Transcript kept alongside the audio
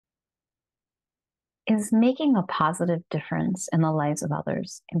Is making a positive difference in the lives of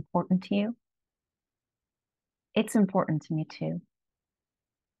others important to you? It's important to me too.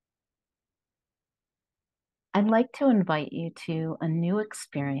 I'd like to invite you to a new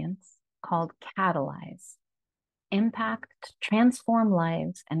experience called Catalyze, Impact to Transform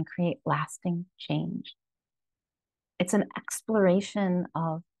Lives and Create Lasting Change. It's an exploration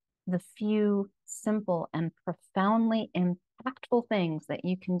of the few simple and profoundly impactful things that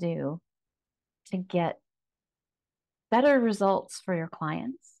you can do to get better results for your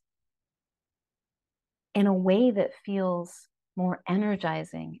clients in a way that feels more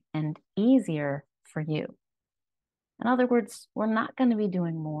energizing and easier for you. In other words, we're not going to be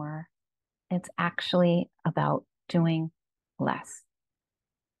doing more. It's actually about doing less.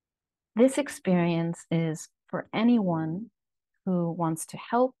 This experience is for anyone who wants to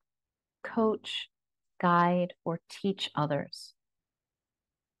help, coach, guide, or teach others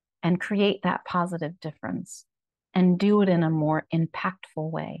and create that positive difference and do it in a more impactful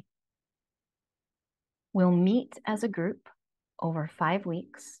way. We'll meet as a group over 5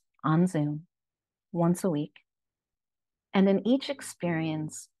 weeks on Zoom, once a week. And in each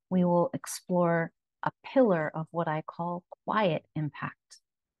experience, we will explore a pillar of what I call quiet impact.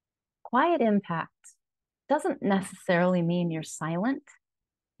 Quiet impact doesn't necessarily mean you're silent.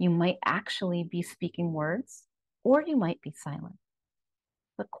 You might actually be speaking words, or you might be silent.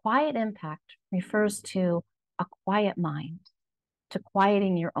 But quiet impact refers to a quiet mind, to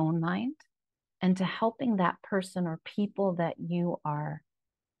quieting your own mind, and to helping that person or people that you are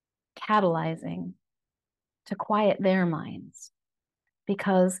catalyzing to quiet their minds.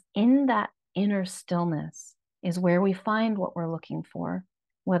 Because in that inner stillness is where we find what we're looking for,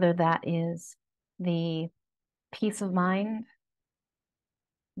 whether that is the peace of mind,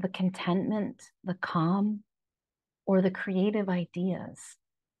 the contentment, the calm, or the creative ideas.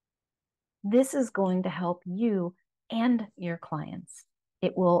 This is going to help you and your clients.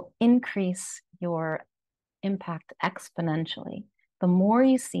 It will increase your impact exponentially. The more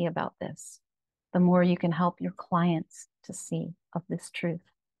you see about this, the more you can help your clients to see of this truth.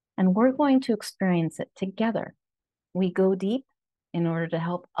 And we're going to experience it together. We go deep in order to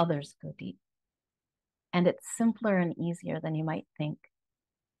help others go deep. And it's simpler and easier than you might think.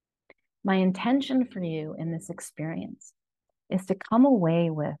 My intention for you in this experience is to come away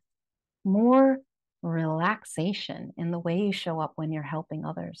with more relaxation in the way you show up when you're helping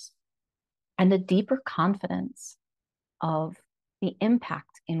others, and a deeper confidence of the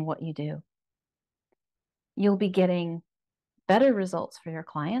impact in what you do. You'll be getting better results for your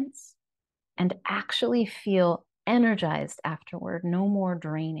clients and actually feel energized afterward, no more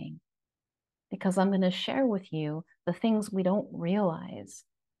draining. Because I'm going to share with you the things we don't realize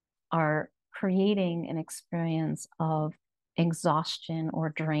are creating an experience of exhaustion or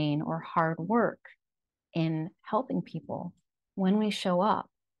drain or hard work in helping people when we show up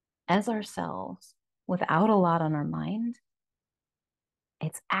as ourselves without a lot on our mind.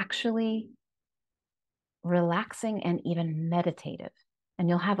 It's actually relaxing and even meditative. And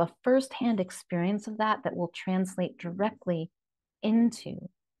you'll have a firsthand experience of that that will translate directly into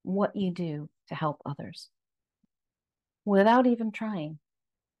what you do to help others without even trying,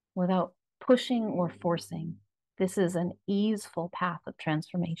 without pushing or forcing. This is an easeful path of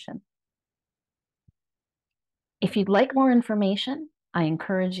transformation. If you'd like more information, I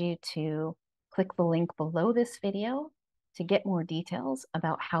encourage you to click the link below this video to get more details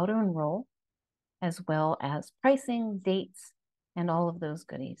about how to enroll, as well as pricing, dates, and all of those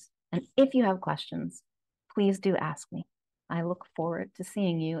goodies. And if you have questions, please do ask me. I look forward to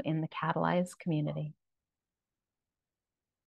seeing you in the Catalyze community.